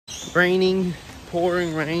raining,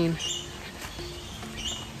 pouring rain.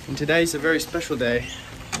 And today's a very special day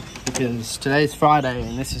because today's Friday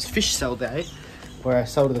and this is fish sell day, where I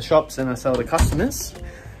sell to the shops and I sell to customers.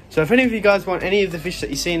 So if any of you guys want any of the fish that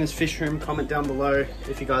you see in this fish room, comment down below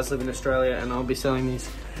if you guys live in Australia, and I'll be selling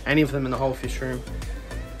any of them in the whole fish room.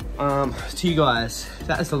 To you guys,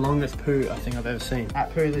 that is the longest poo I think I've ever seen.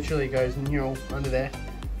 That poo literally goes near under there,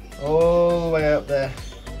 all the way up there,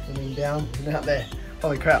 and then down and out there.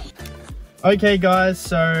 Holy crap. Okay guys,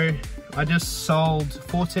 so I just sold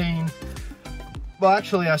 14, well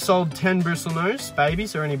actually I sold 10 bristlenose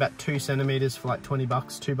babies. They're only about 2 centimeters for like 20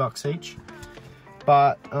 bucks, $2 each.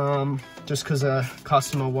 But just because a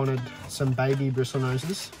customer wanted some baby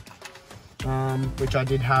bristlenoses, which I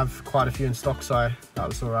did have quite a few in stock, so that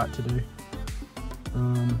was alright to do.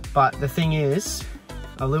 But the thing is,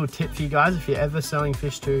 a little tip for you guys, if you're ever selling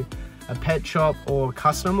fish to a pet shop or a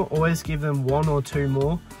customer, always give them 1 or 2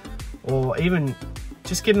 more, or even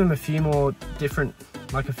just give them a few more different,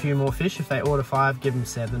 like a few more fish. If they order 5, give them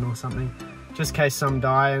 7 or something, just in case some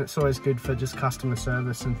die. And it's always good for just customer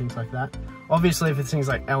service and things like that. Obviously if it's things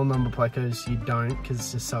like L number plecos, you don't, because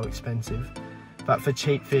it's just so expensive. But for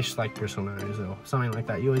cheap fish like bristlenose or something like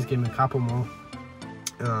that, you always give them a couple more.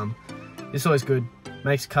 It's always good,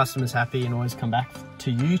 makes customers happy and always come back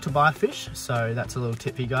to you to buy fish. So that's a little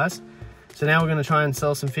tip for you guys. So now we're going to try and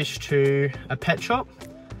sell some fish to a pet shop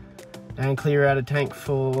and clear out a tank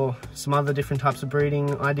for some other different types of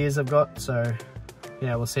breeding ideas I've got. So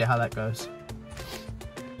yeah, we'll see how that goes.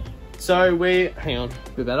 So hang on, a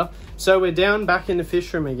bit better. So we're down back in the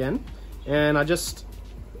fish room again, and I just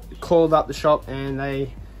called up the shop and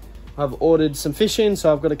I've ordered some fish in,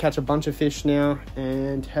 so I've got to catch a bunch of fish now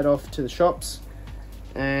and head off to the shops.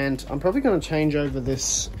 And I'm probably going to change over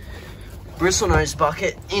this bristlenose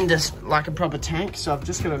bucket into like a proper tank, so I've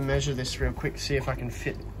just got to measure this real quick, see if I can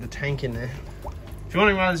fit the tank in there. If you're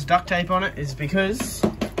wondering why there's duct tape on it, it's because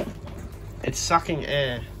it's sucking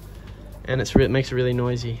air and it makes it really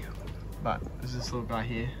noisy. But there's this little guy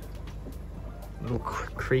here, little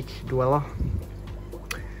creek dweller.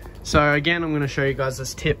 So again, I'm going to show you guys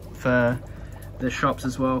this tip for the shops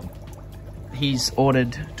as well. He's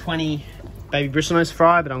ordered 20 baby bristlenose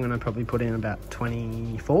fry, but I'm going to probably put in about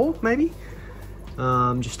 24 maybe.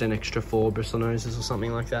 Just an extra 4 bristlenoses or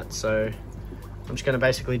something like that. So I'm just going to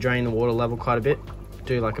basically drain the water level quite a bit,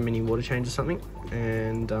 do like a mini water change or something,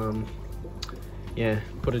 and yeah,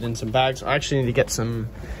 put it in some bags. I actually need to get some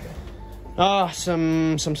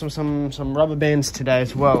rubber bands today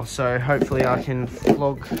as well, so hopefully I can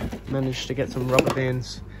manage to get some rubber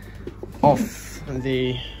bands off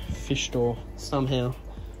the fish store somehow.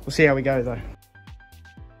 We'll see how we go though.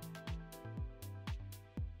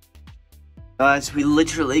 Guys, we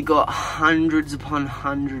literally got hundreds upon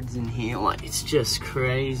hundreds in here. Like, it's just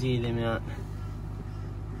crazy the amount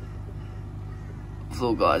of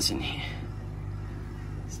little guys in here.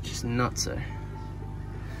 It's just nutso.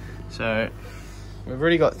 So we've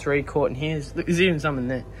already got 3 caught in here. There's even some in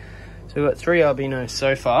there. So we've got 3 albinos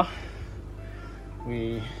so far.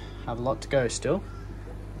 We have a lot to go still.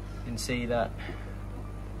 You can see that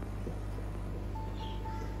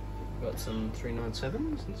we've got some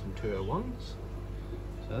 397s and some 201s.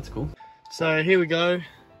 So that's cool. So here we go.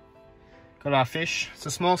 Got our fish. It's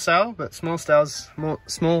a small sale, but small sales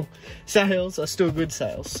are still good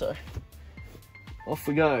sales. So off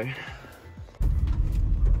we go.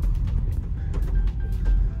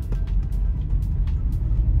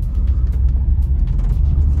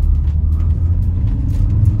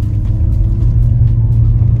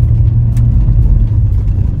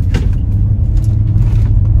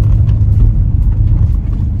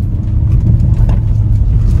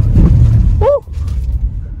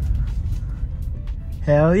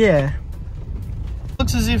 Hell yeah.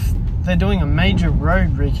 Looks as if they're doing a major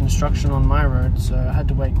road reconstruction on my road, so I had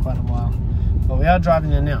to wait quite a while. But we are driving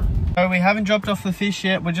there now. So we haven't dropped off the fish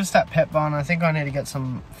yet. We're just at Petbarn. I think I need to get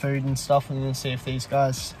some food and stuff and then see if these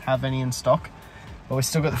guys have any in stock. But we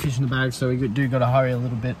still got the fish in the bag, so we do got to hurry a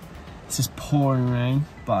little bit. It's just pouring rain,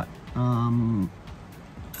 but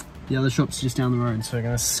the other shop's just down the road, so we're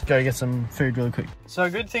gonna go get some food really quick. So a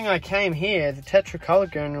good thing I came here. The Tetracolor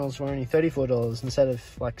granules were only $34 instead of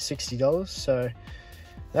like $60, so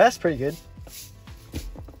that's pretty good.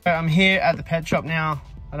 I'm here at the pet shop now.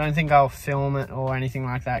 I don't think I'll film it or anything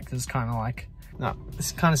like that because it's kind of like, no,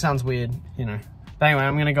 this kind of sounds weird, you know. But anyway,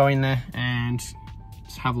 I'm gonna go in there and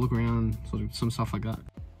just have a look around, sort of some stuff like that.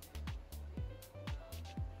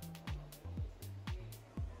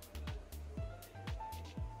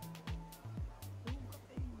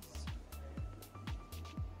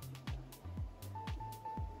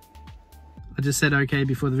 I just said okay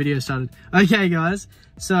before the video started. Okay guys,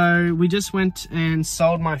 so we just went and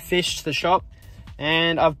sold my fish to the shop,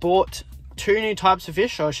 and I've bought 2 new types of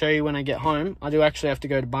fish. I'll show you when I get home. I do actually have to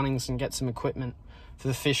go to Bunnings and get some equipment for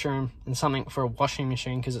the fish room and something for a washing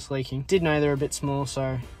machine because it's leaking. Did know they're a bit small,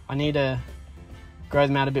 so I need to grow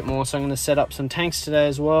them out a bit more. So I'm going to set up some tanks today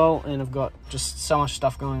as well, and I've got just so much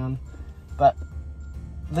stuff going on. But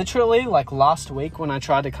literally, like last week when I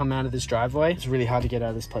tried to come out of this driveway, it's really hard to get out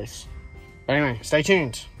of this place. But anyway, stay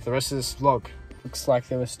tuned for the rest of this vlog. Looks like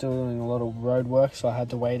they were still doing a lot of road work, so I had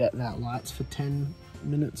to wait at that lights for 10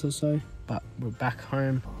 minutes or so. But we're back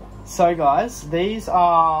home. So guys, these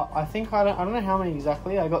are, I think, I don't know how many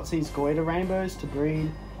exactly. I got these goiter rainbows to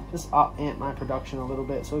breed, just up amp my production a little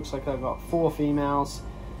bit. So it looks like I've got 4 females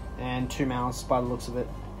and 2 males by the looks of it.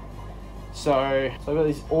 So I've got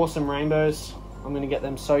these awesome rainbows. I'm gonna get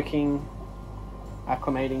them soaking,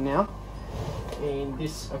 acclimating now in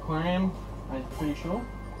this aquarium, I'm pretty sure.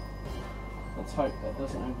 Let's hope that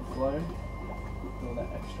doesn't overflow with all that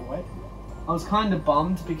extra weight. I was kind of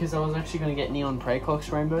bummed because I was actually going to get neon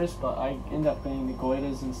praecox rainbows, but I ended up getting the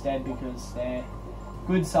goiters instead because they're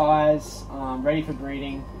good size, ready for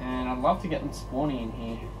breeding, and I'd love to get them spawning in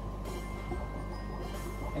here.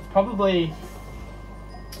 It's probably,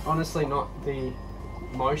 honestly, not the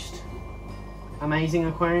most amazing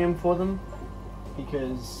aquarium for them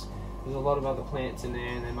because there's a lot of other plants in there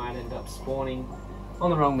and they might end up spawning on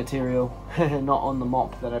the wrong material, not on the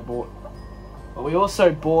mop that I bought. But we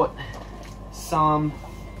also bought some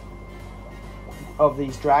of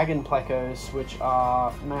these dragon plecos, which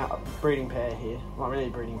are male breeding pair here. Not really a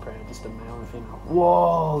breeding pair, just a male and female.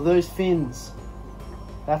 Whoa, those fins.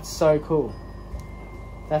 That's so cool.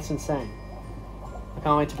 That's insane. I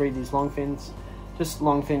can't wait to breed these long fins. Just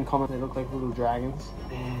long fin common, they look like little dragons.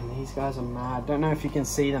 And these guys are mad. Don't know if you can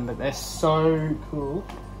see them, but they're so cool.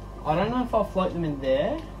 I don't know if I'll float them in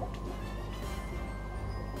there.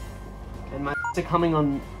 And my are coming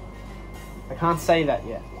on, I can't say that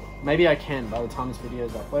yet. Maybe I can by the time this video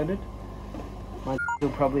is uploaded. My will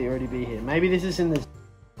probably already be here. Maybe this is in this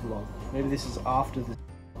vlog. Maybe this is after this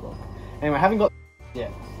vlog. Anyway, I haven't got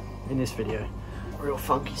yet in this video. Real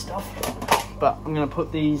funky stuff. But I'm gonna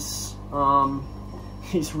put these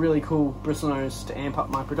really cool bristlenose to amp up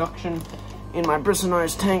my production in my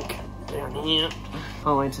bristlenose tank down here.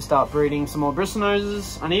 Can't wait to start breeding some more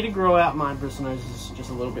bristlenoses. I need to grow out my bristlenoses just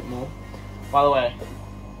a little bit more. By the way,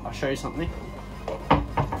 I'll show you something.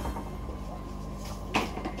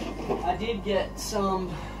 I did get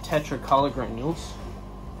some Tetra color granules.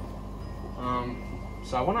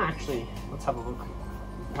 So I want to actually, let's have a look.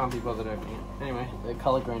 Can't be bothered opening it. Anyway, they're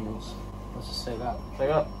color granules. Let's just say that. So I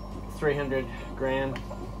got 300 gram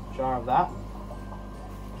jar of that.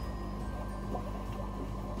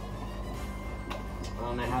 I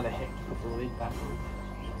don't know how the heck to put the lid back on.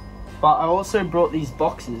 But I also brought these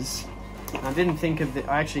boxes. I didn't think of the,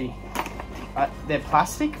 they're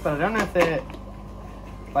plastic, but I don't know if they're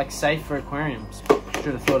like safe for aquariums.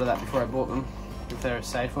 Should have thought of that before I bought them, if they're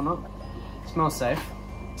safe or not. Smells safe.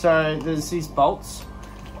 So there's these bolts.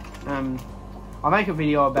 I'll make a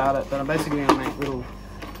video about it, but I'm basically gonna make little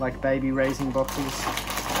like baby raising boxes.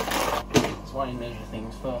 That's why you measure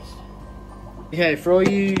things first. Okay, for all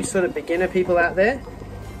you sort of beginner people out there,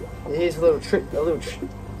 here's a little trick, a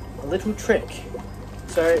little trick.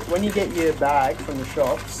 So when you get your bag from the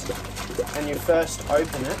shops and you first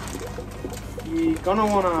open it, you're gonna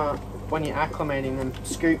wanna, when you're acclimating them,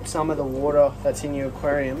 scoop some of the water that's in your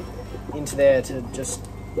aquarium into there to just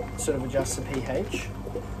sort of adjust the pH.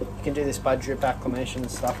 You can do this by drip acclimation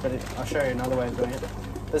and stuff, but I'll show you another way of doing it.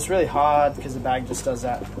 But it's really hard because the bag just does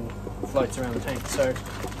that and floats around the tank. So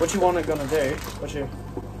what you're gonna do, what you're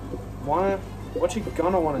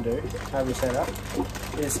gonna want to do, however you say that,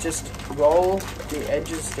 is just roll the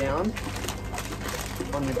edges down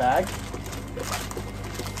on your bag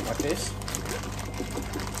like this.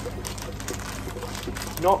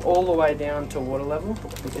 Not all the way down to water level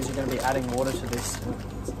because you're going to be adding water to this.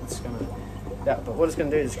 But what it's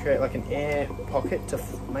going to do is create like an air pocket to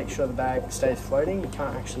make sure the bag stays floating. You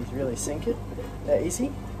can't actually really sink it that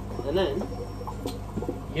easy. And then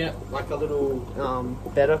you get like a little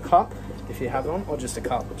better cup if you have one, or just a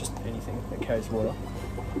cup, just anything that carries water,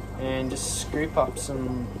 and just scoop up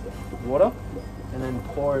some water and then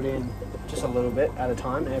pour it in just a little bit at a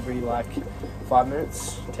time every like 5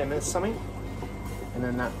 minutes, 10 minutes something, and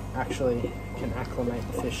then that actually can acclimate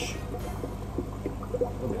the fish a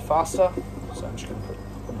little bit faster. So I'm just going to put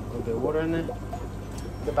a little bit of water in there.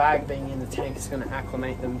 The bag being in the tank is going to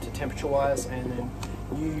acclimate them to temperature wise, and then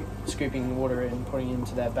you scooping the water in and putting it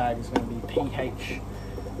into that bag is going to be pH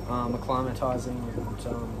acclimatizing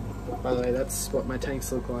and By the way, that's what my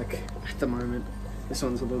tanks look like at the moment. This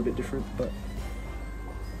one's a little bit different, but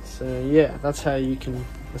so yeah, that's how you can.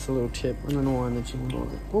 That's a little tip. I don't know why I mentioned all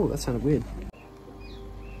of it. Oh, that sounded weird.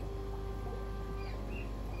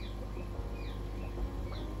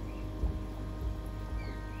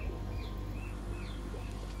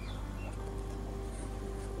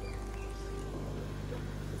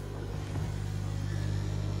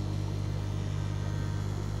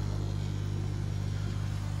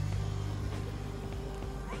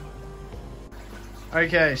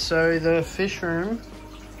 Okay, so the fish room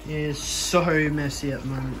is so messy at the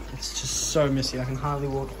moment. It's just so messy. I can hardly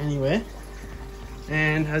walk anywhere.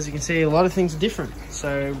 And as you can see, a lot of things are different.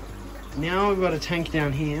 So now we've got a tank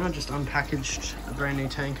down here. I just unpackaged a brand new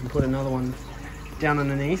tank and put another one down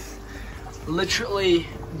underneath. Literally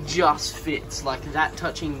just fits. Like that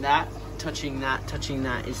touching that, touching that, touching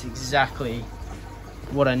that is exactly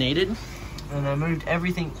what I needed. And I moved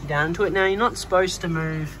everything down to it. Now you're not supposed to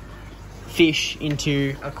move fish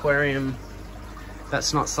into aquarium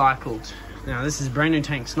that's not cycled. Now this is a brand new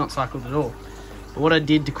tank, it's not cycled at all. But what I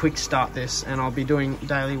did to quick start this, and I'll be doing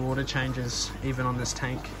daily water changes even on this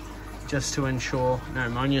tank just to ensure no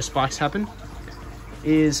ammonia spikes happen,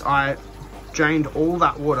 is I drained all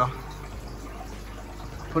that water,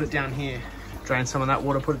 put it down here, drained some of that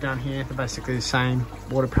water, put it down here. They're basically the same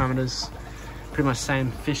water parameters, pretty much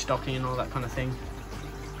same fish stocking and all that kind of thing.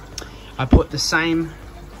 I put the same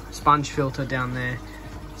sponge filter down there,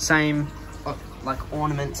 same like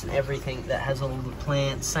ornaments and everything that has all the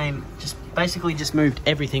plants, same, just basically just moved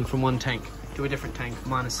everything from one tank to a different tank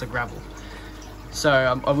minus the gravel. So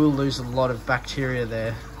I will lose a lot of bacteria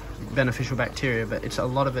there, beneficial bacteria, but it's a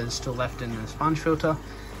lot of it is still left in the sponge filter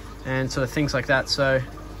and sort of things like that. So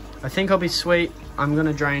I think I'll be sweet. I'm going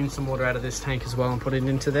to drain some water out of this tank as well and put it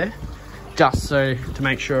into there, just so to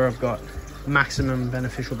make sure I've got maximum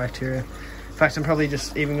beneficial bacteria. In fact, I'm probably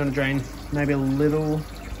just even going to drain maybe a little.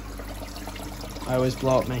 I always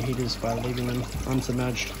blow up my heaters by leaving them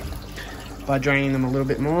unsubmerged, by draining them a little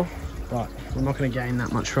bit more, but I'm not going to gain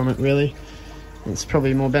that much from it really. It's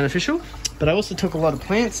probably more beneficial. But I also took a lot of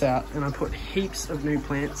plants out and I put heaps of new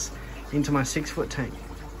plants into my 6-foot tank.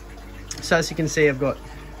 So as you can see, I've got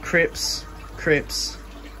crypts,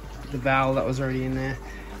 the valve that was already in there.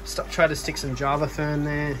 Try to stick some Java fern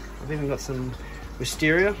there. I've even got some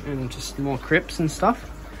wisteria and just more crypts and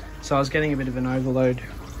stuff. So I was getting a bit of an overload,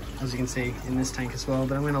 as you can see, in this tank as well.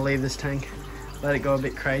 But I'm going to leave this tank, let it go a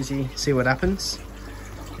bit crazy, see what happens.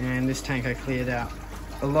 And this tank I cleared out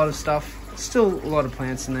a lot of stuff. Still a lot of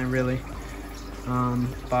plants in there really,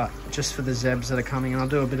 but just for the zebs that are coming. And I'll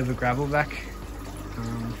do a bit of a gravel vac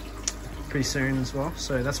pretty soon as well.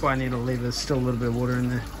 So that's why I need to leave there's still a little bit of water in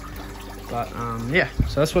there. But yeah,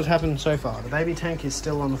 so that's what's happened so far. The baby tank is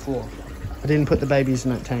still on the floor. I didn't put the babies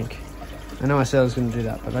in that tank. I know I said I was going to do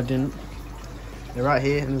that, but I didn't. They're right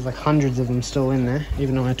here, and there's like hundreds of them still in there,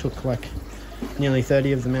 even though I took like nearly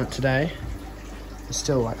 30 of them out today. There's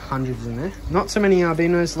still like hundreds in there. Not so many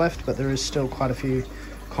albinos left, but there is still quite a few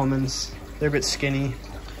commons. They're a bit skinny,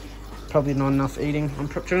 probably not enough eating. I'm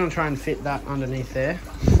going to try and fit that underneath there.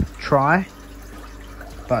 Try.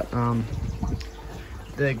 But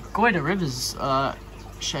the Goyder Rivers are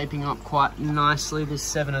shaping up quite nicely. There's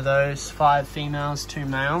 7 of those, 5 females, 2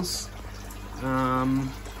 males.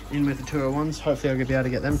 In with the 201s. Hopefully I'll be able to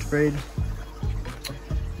get them to breed.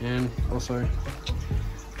 And also,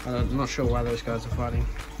 I'm not sure why those guys are fighting.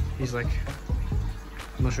 He's like,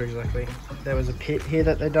 I'm not sure exactly. There was a pit here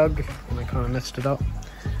that they dug and they kind of messed it up.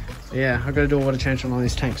 But yeah, I've got to do a water change on all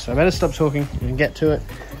these tanks. So I better stop talking and get to it.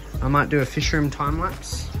 I might do a fish room time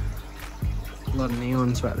lapse. A lot of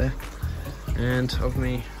neons right there. And of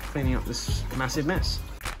me cleaning up this massive mess.